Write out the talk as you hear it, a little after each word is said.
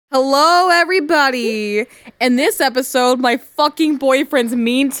Hello, everybody. In this episode, my fucking boyfriend's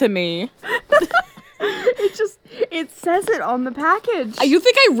mean to me. It says it on the package. You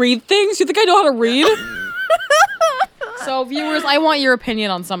think I read things? You think I know how to read? So, viewers, I want your opinion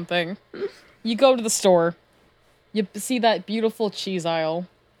on something. You go to the store, you see that beautiful cheese aisle,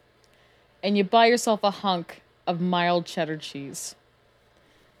 and you buy yourself a hunk of mild cheddar cheese.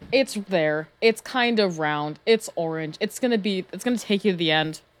 It's there. It's kind of round. It's orange. It's gonna take you to the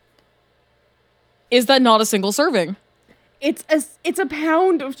end. Is that not a single serving? It's a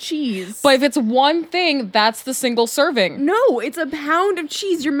pound of cheese. But if it's one thing, that's the single serving. No, it's a pound of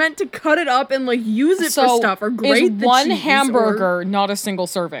cheese. You're meant to cut it up and use it for stuff or grate the cheese. Is one hamburger not a single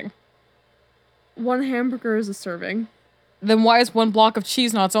serving? One hamburger is a serving. Then why is one block of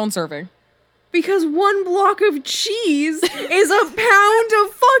cheese not its own serving? Because one block of cheese is a pound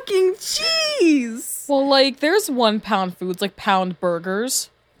of fucking cheese. Well, there's 1 pound foods, like pound burgers.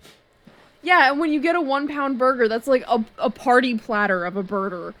 Yeah, and when you get a 1 pound burger, that's like a party platter of a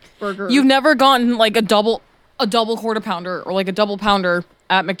burger. You've never gotten a double quarter pounder or a double pounder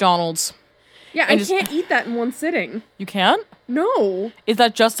at McDonald's. Yeah, I can't eat that in one sitting. You can't? No. Is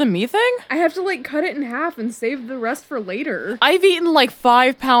that just a me thing? I have to cut it in half and save the rest for later. I've eaten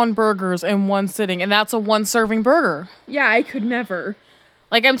 5 pound burgers in one sitting, and that's a 1 serving burger. Yeah, I could never.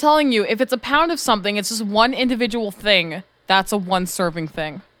 I'm telling you, if it's a pound of something, it's just one individual thing, that's a 1 serving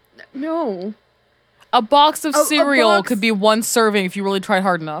thing. No. A box of cereal could be 1 serving if you really tried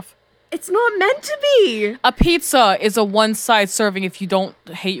hard enough. It's not meant to be. A pizza is a 1 size serving if you don't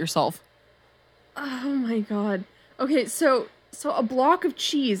hate yourself. Oh my god. Okay, so a block of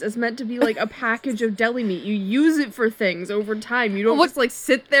cheese is meant to be a package of deli meat. You use it for things over time. You don't just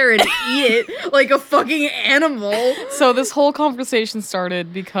sit there and eat it like a fucking animal. So this whole conversation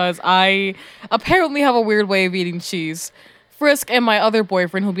started because I apparently have a weird way of eating cheese. Frisk and my other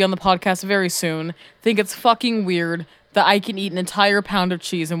boyfriend, who'll be on the podcast very soon, think it's fucking weird that I can eat an entire pound of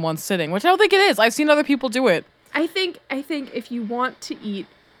cheese in one sitting, which I don't think it is. I've seen other people do it. I think if you want to eat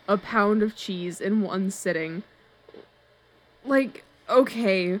a pound of cheese in one sitting,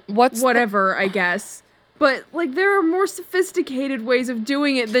 okay, whatever, I guess. But, there are more sophisticated ways of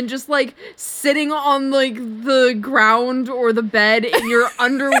doing it than just, sitting on, the ground or the bed in your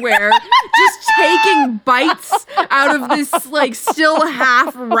underwear, just taking bites out of this, still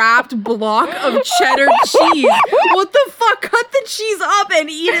half-wrapped block of cheddar cheese. What the fuck? Cut the cheese up and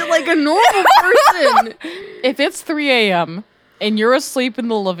eat it like a normal person. If it's 3 a.m. and you're asleep in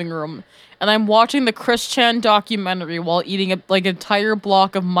the living room, and I'm watching the Chris Chan documentary while eating an entire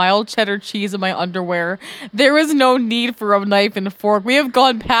block of mild cheddar cheese in my underwear, there is no need for a knife and a fork. We have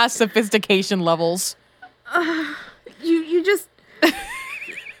gone past sophistication levels. You just...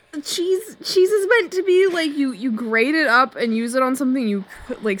 Cheese is meant to be, you grate it up and use it on something, you,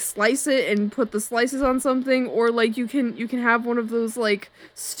 slice it and put the slices on something, or, you can have one of those,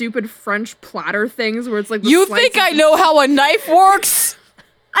 stupid French platter things where it's, the You think I know how a knife works?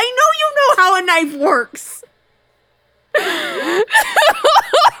 I know you know how a knife works!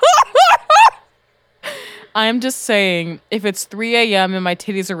 I'm just saying, if it's 3 a.m. and my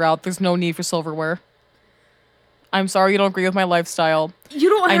titties are out, there's no need for silverware. I'm sorry you don't agree with my lifestyle. You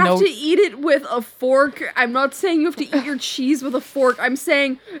don't have to eat it with a fork. I'm not saying you have to eat your cheese with a fork. I'm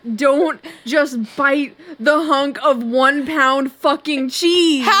saying don't just bite the hunk of 1 pound fucking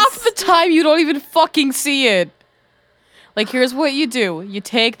cheese. Half the time you don't even fucking see it. Here's what you do. You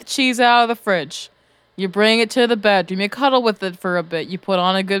take the cheese out of the fridge. You bring it to the bedroom. You cuddle with it for a bit. You put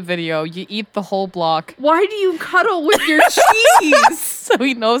on a good video. You eat the whole block. Why do you cuddle with your cheese? So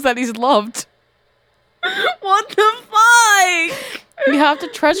he knows that he's loved. What the fuck? You have to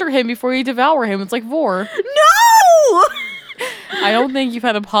treasure him before you devour him. It's like vor. No! I don't think you've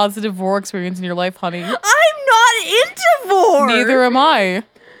had a positive vor experience in your life, honey. I'm not into vor! Neither am I.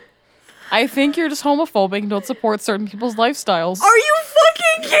 I think you're just homophobic and don't support certain people's lifestyles. Are you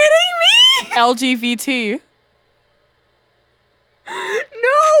fucking kidding me? LGBT.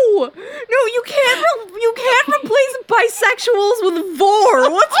 No, you can't replace bisexuals with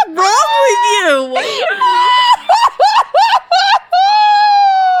vor. What's wrong with you?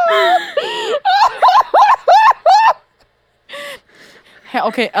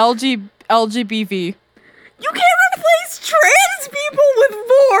 Okay, LGBV. You can't replace trans people with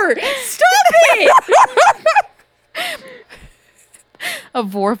vor. Stop it. A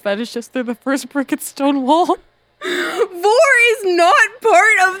vor fetishist through the first brick at Stonewall. Vor is not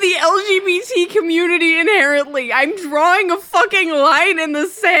part of the LGBT community inherently. I'm drawing a fucking line in the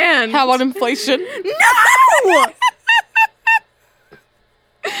sand. How about inflation? No!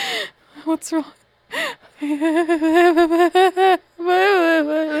 What's wrong?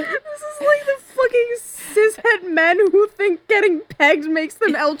 pegged makes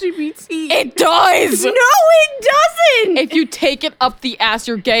them LGBT. It does! No, it doesn't! If you take it up the ass,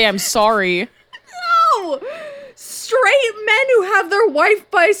 you're gay. I'm sorry. No! Straight men who have their wife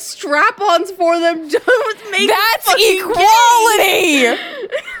buy strap-ons for them don't make That's them fucking equality! gay.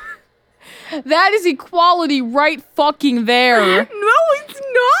 That is equality right fucking there. No, it's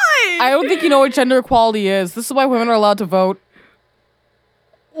not! I don't think you know what gender equality is. This is why women are allowed to vote.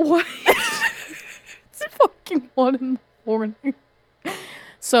 What? It's fucking 1 in the morning.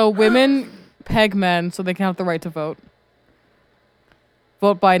 So women peg men so they can have the right to vote.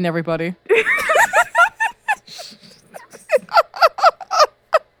 Vote Biden, everybody.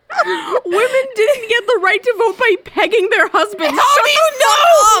 Women didn't get the right to vote by pegging their husbands. How do you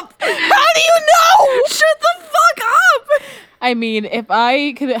know? How do you know? Shut the fuck up! I mean, if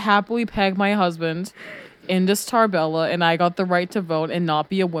I could happily peg my husband into Starbella and I got the right to vote and not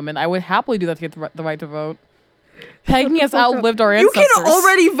be a woman, I would happily do that to get the right to vote. Pegging has outlived our ancestors. You can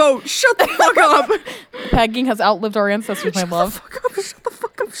already vote. Shut the fuck up. Pegging has outlived our ancestors, my love. Shut the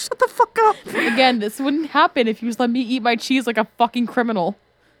fuck up. Shut the fuck up. Again, this wouldn't happen if you just let me eat my cheese like a fucking criminal.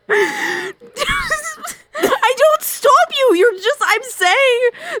 I don't stop you. I'm saying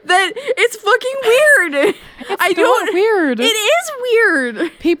that it's fucking weird. It's weird. It is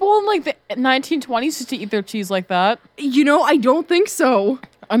weird. People in like the 1920s used to eat their cheese like that. You know, I don't think so.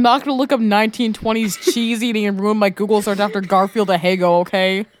 I'm not gonna look up 1920s cheese eating and ruin my Google search after Garfield a Hago,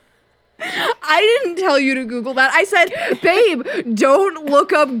 okay? I didn't tell you to Google that. I said, babe, don't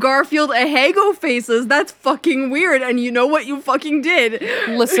look up Garfield Ahago faces. That's fucking weird. And you know what you fucking did?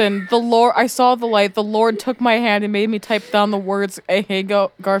 Listen, I saw the light. The Lord took my hand and made me type down the words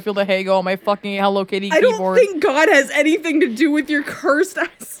Garfield Ahago on my fucking Hello Kitty keyboard. I don't think God has anything to do with your cursed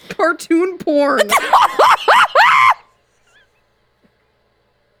ass cartoon porn.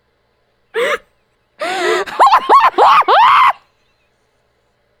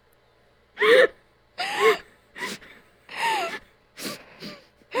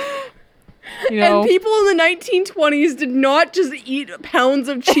 You know, and people in the 1920s did not just eat pounds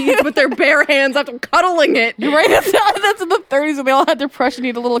of cheese with their bare hands after cuddling it. you're right. That's in the 30s when they all had depression.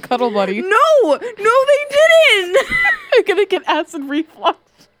 Need a little cuddle buddy. No, they didn't. I'm gonna get acid reflux.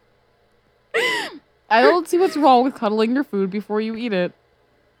 I don't see what's wrong with cuddling your food before you eat it.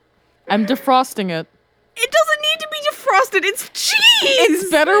 I'm defrosting it. It doesn't need to be defrosted. It's cheese.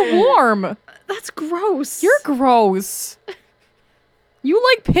 It's better warm. That's gross. You're gross. You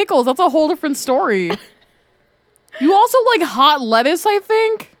like pickles. That's a whole different story. You also like hot lettuce, I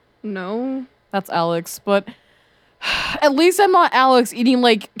think? No. That's Alex, but at least I'm not Alex eating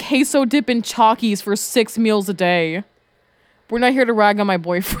like queso dip and Chalkies for 6 meals a day. We're not here to rag on my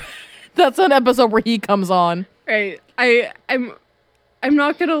boyfriend. That's an episode where he comes on. Right. I'm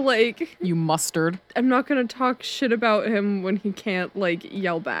not gonna like... You mustard. I'm not gonna talk shit about him when he can't like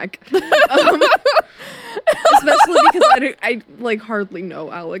yell back. Especially because I like hardly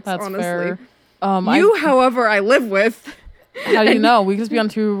know Alex, That's honestly. fair. However, I live with. How do you know? We could just be on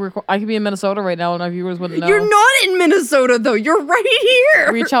I could be in Minnesota right now and our viewers wouldn't know. You're not in Minnesota though. You're right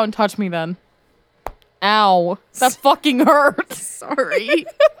here. Reach out and touch me then. Ow. That fucking hurts. Sorry.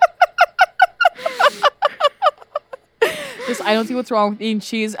 I don't see what's wrong with eating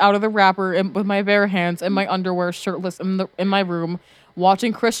cheese out of the wrapper with my bare hands and my underwear shirtless in my room,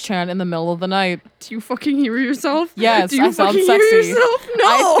 watching Chris Chan in the middle of the night. Do you fucking hear yourself? Yes, Do you I sound fucking sexy. Hear yourself? No.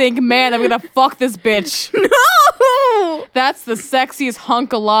 I think, man, I'm gonna fuck this bitch. No. That's the sexiest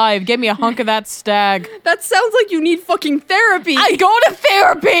hunk alive. Give me a hunk of that stag. That sounds like you need fucking therapy. I go to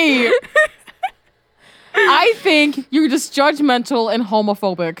therapy. I think you're just judgmental and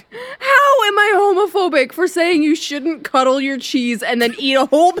homophobic. How am I homophobic for saying you shouldn't cuddle your cheese and then eat a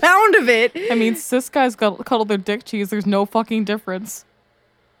whole pound of it? I mean, cis guys cuddle their dick cheese. There's no fucking difference.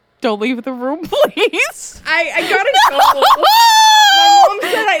 Don't leave the room, please. I gotta go. My mom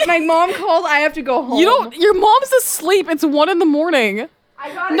said my mom called. I have to go home. Your mom's asleep. It's 1 in the morning.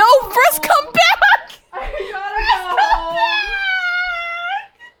 I gotta No, go Frisk, home. come back. I gotta go home.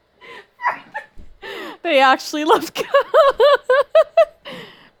 They actually left.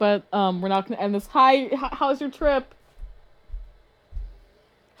 But we're not gonna end this. Hi, how's your trip?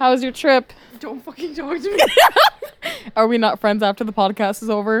 How's your trip? Don't fucking talk to me. Are we not friends after the podcast is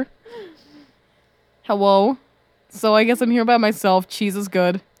over? Hello. So I guess I'm here by myself. Cheese is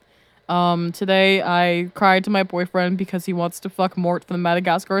good. Today I cried to my boyfriend because he wants to fuck Mort from the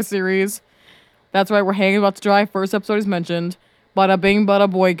Madagascar series. That's right, we're hanging about to dry. First episode is mentioned. Bada bing,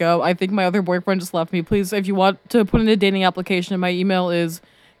 bada boy go. I think my other boyfriend just left me. Please, if you want to put in a dating application, my email is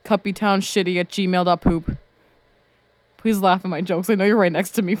cuppytownshitty@gmail.poop. Please laugh at my jokes. I know you're right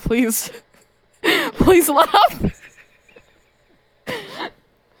next to me. Please. Please laugh.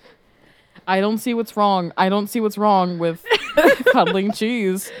 I don't see what's wrong. I don't see what's wrong with cuddling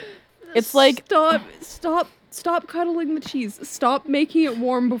cheese. It's like Stop cuddling the cheese. Stop making it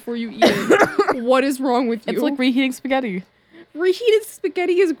warm before you eat it. What is wrong with you? it's like reheating spaghetti. Reheated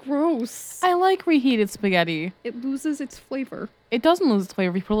spaghetti is gross. I like reheated spaghetti. It loses its flavor. It doesn't lose its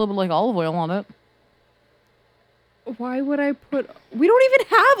flavor if you put a little bit like olive oil on it. Why would I put... We don't even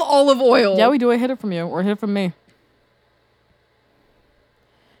have olive oil. Yeah, we do. I hid it from you, or hid it from me.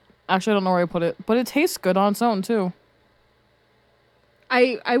 Actually, I don't know where I put it, but it tastes good on its own too.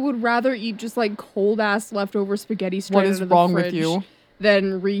 I would rather eat just like cold ass leftover spaghetti straight What out is of the wrong with fridge you?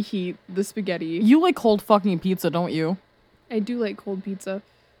 than reheat the spaghetti. You like cold fucking pizza, don't you? I do like cold pizza,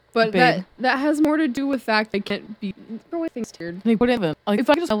 but Babe. that has more to do with fact I can't be throwing things weird. They put it in. Like, if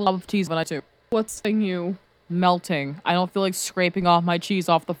I just love cheese, then I too. What's thing you? Melting. I don't feel like scraping off my cheese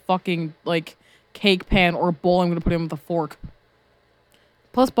off the fucking like cake pan or bowl I'm gonna put in with a fork.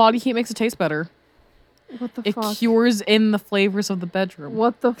 Plus, body heat makes it taste better. What the It fuck? cures in the flavors of the bedroom.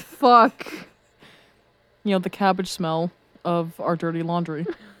 What the fuck? You know, the cabbage smell of our dirty laundry.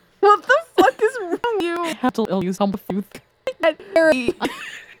 What the fuck is wrong with you? I have to use some food.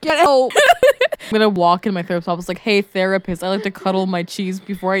 Get out. I'm gonna walk in my therapist's office like, hey, therapist, I like to cuddle my cheese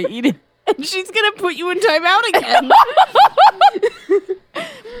before I eat it. And she's gonna put you in timeout again.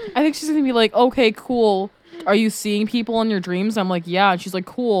 I think she's gonna be like, okay, cool. Are you seeing people in your dreams? I'm like, yeah. And she's like,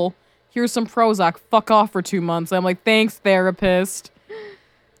 cool. Here's some Prozac. Fuck off for 2 months. I'm like, thanks, therapist.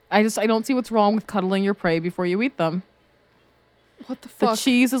 I don't see what's wrong with cuddling your prey before you eat them. What the The fuck?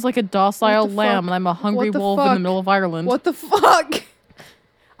 cheese is like a docile What the lamb, fuck? and I'm a hungry What the wolf in fuck? the middle of Ireland. What the fuck?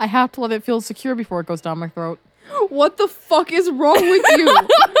 I have to let it feel secure before it goes down my throat. What the fuck is wrong with you?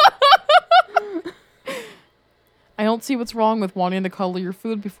 I don't see what's wrong with wanting to cuddle your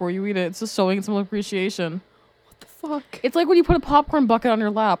food before you eat it. It's just showing some appreciation. What the fuck? It's like when you put a popcorn bucket on your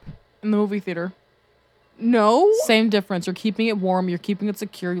lap in the movie theater. No. Same difference. You're keeping it warm. You're keeping it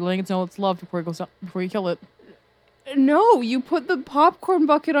secure. You're letting it know it's loved before it goes down, before you kill it. No, you put the popcorn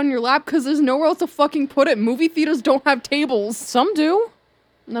bucket on your lap because there's nowhere else to fucking put it. Movie theaters don't have tables. Some do.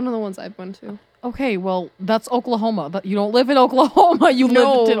 None of the ones I've been to. Okay, well, that's Oklahoma. You don't live in Oklahoma. You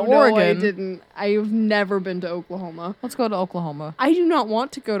lived in Oregon. No, I didn't. I've never been to Oklahoma. Let's go to Oklahoma. I do not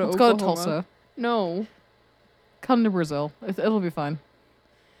want to go to Let's Oklahoma. go to Tulsa. No. Come to Brazil. It'll be fine.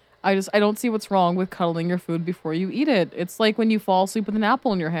 I don't see what's wrong with cuddling your food before you eat it. It's like when you fall asleep with an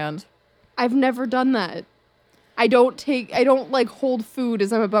apple in your hand. I've never done that. I don't like hold food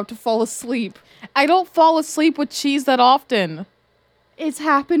as I'm about to fall asleep. I don't fall asleep with cheese that often. It's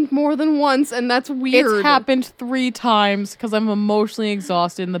happened more than once, and that's weird. It's happened 3 times because I'm emotionally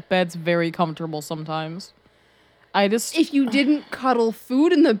exhausted and the bed's very comfortable sometimes. If you didn't cuddle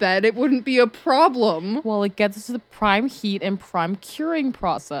food in the bed, it wouldn't be a problem. Well, it gets us to the prime heat and prime curing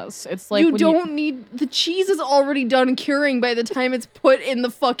process. It's like You don't need... The cheese is already done curing by the time it's put in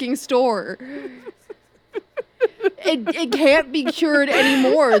the fucking store. It can't be cured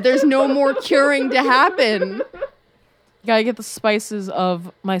anymore. There's no more curing to happen. You gotta get the spices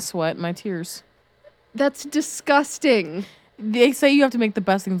of my sweat and my tears. That's disgusting. They say you have to make the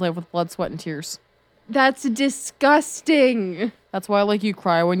best things in life with blood, sweat, and tears. That's disgusting. That's why, like, you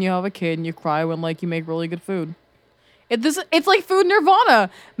cry when you have a kid and you cry when, like, you make really good food. It's like food nirvana.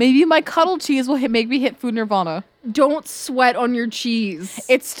 Maybe my cuddle cheese will make me hit food nirvana. Don't sweat on your cheese.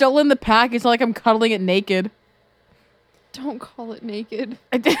 It's still in the pack. It's not like I'm cuddling it naked. Don't call it naked.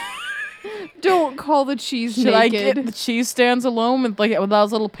 Don't call the cheese Should naked. I get the cheese stands alone with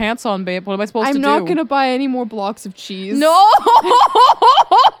those little pants on, babe? What am I supposed to do? I'm not gonna buy any more blocks of cheese. No!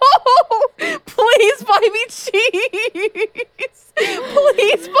 Please buy me cheese!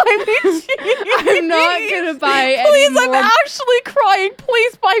 Please buy me cheese! I'm not gonna buy any Please, more. I'm actually crying.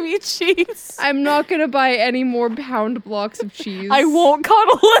 Please buy me cheese. I'm not gonna buy any more pound blocks of cheese. I won't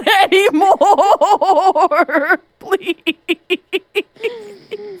cuddle it anymore. Please.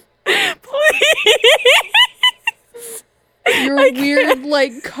 Please. Your weird,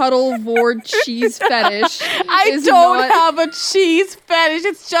 like, cuddle vored cheese fetish. I is don't not- have a cheese fetish.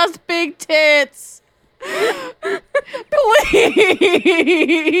 It's just big tits.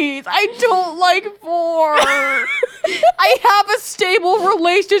 Please. I don't like vor. I have a stable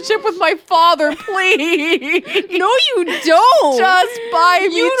relationship with my father. Please. No, you don't. Just buy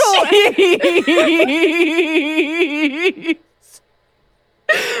me You don't- cheese.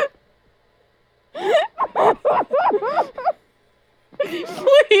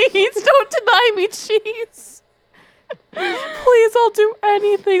 Please don't deny me cheese. Please, I'll do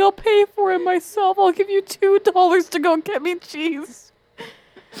anything. I'll pay for it myself. I'll give you $2 to go get me cheese.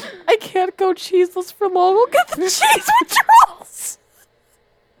 I can't go cheeseless for long. I'll get the cheese withdrawals.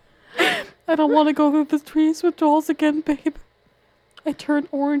 I don't want to go through the trees with dolls again, babe. I turn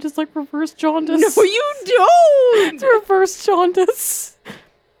orange. It's like reverse jaundice. No, you don't! It's reverse jaundice.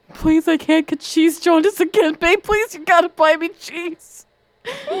 Please, I can't get cheese jaundice again, babe. Please, you gotta buy me cheese.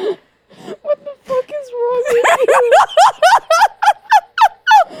 What the fuck is wrong with you?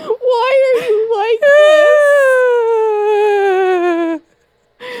 Why are you like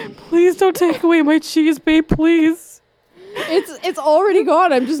this? Please don't take away my cheese, babe, please. It's already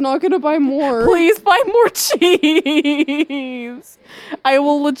gone. I'm just not gonna buy more. Please buy more cheese. I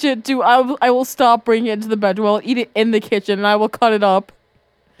will legit do, I will stop bringing it into the bedroom. I'll eat it in the kitchen and I will cut it up.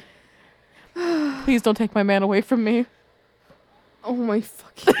 Please don't take my man away from me. Oh my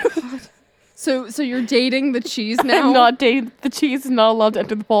fucking god. So you're dating the cheese now? I'm not dating. The cheese is not allowed to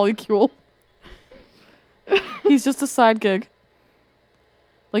enter the polycule. He's just a side gig.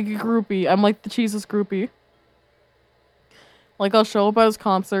 Like a groupie. I'm like the cheese's groupie. Like, I'll show up at his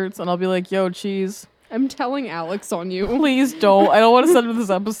concerts and I'll be like, yo, cheese. I'm telling Alex on you. Please don't. I don't want to send him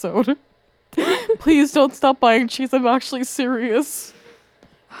this episode. Please don't stop buying cheese. I'm actually serious.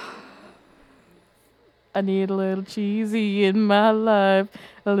 I need a little cheesy in my life.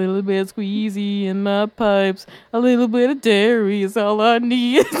 A little bit squeezy in my pipes. A little bit of dairy is all I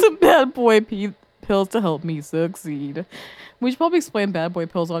need. Some bad boy pills to help me succeed. We should probably explain bad boy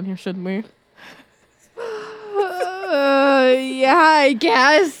pills on here, shouldn't we? Yeah, I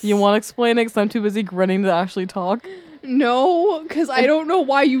guess. You want to explain it? Because I'm too busy grinning to actually talk. No, because I don't know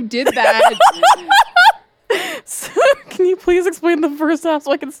why you did that. So, can you please explain the first half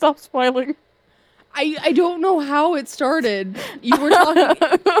so I can stop smiling? I don't know how it started. You were talking.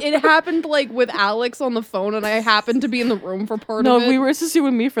 It happened like with Alex on the phone, and I happened to be in the room for part of it. No, it's just you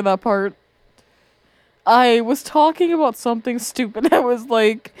and me for that part. I was talking about something stupid. I was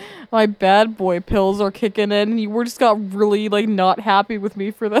like, my bad boy pills are kicking in, and you were just got really like not happy with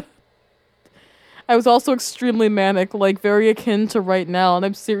me for that. I was also extremely manic, like very akin to right now, and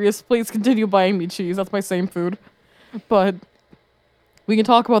I'm serious. Please continue buying me cheese. That's my same food. But we can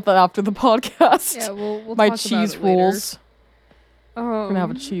talk about that after the podcast. Yeah, we'll my talk cheese about it rules. Later. We're gonna have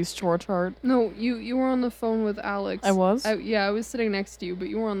a cheese chore chart. No, you were on the phone with Alex. I was? Yeah, I was sitting next to you, but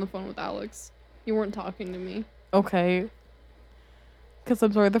you were on the phone with Alex. You weren't talking to me. Okay. Because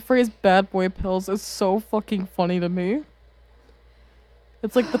I'm sorry, the phrase bad boy pills is so fucking funny to me.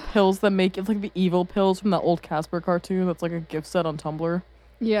 It's like the pills that make, it's like the evil pills from that old Casper cartoon that's like a gift set on Tumblr.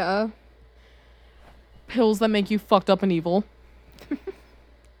 Yeah. Pills that make you fucked up and evil.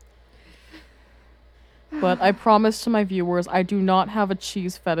 But I promise to my viewers, I do not have a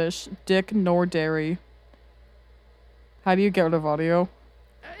cheese fetish, dick nor dairy. How do you get rid of audio?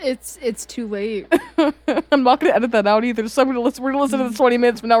 It's too late. I'm not gonna edit that out either. So we're gonna listen to this 20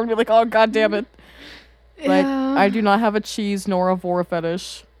 minutes, but now we're gonna be like, oh god damn it. Like, Yeah. I do not have a cheese nor a vora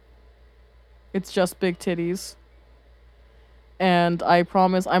fetish. It's just big titties. And I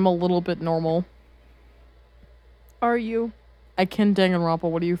promise I'm a little bit normal. Are you? I can Danganronpa,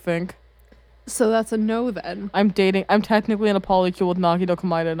 what do you think? So that's a no then. I'm technically in a polycule with Nagito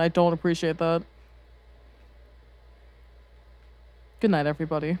Komaeda, and I don't appreciate that. Good night,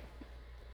 everybody.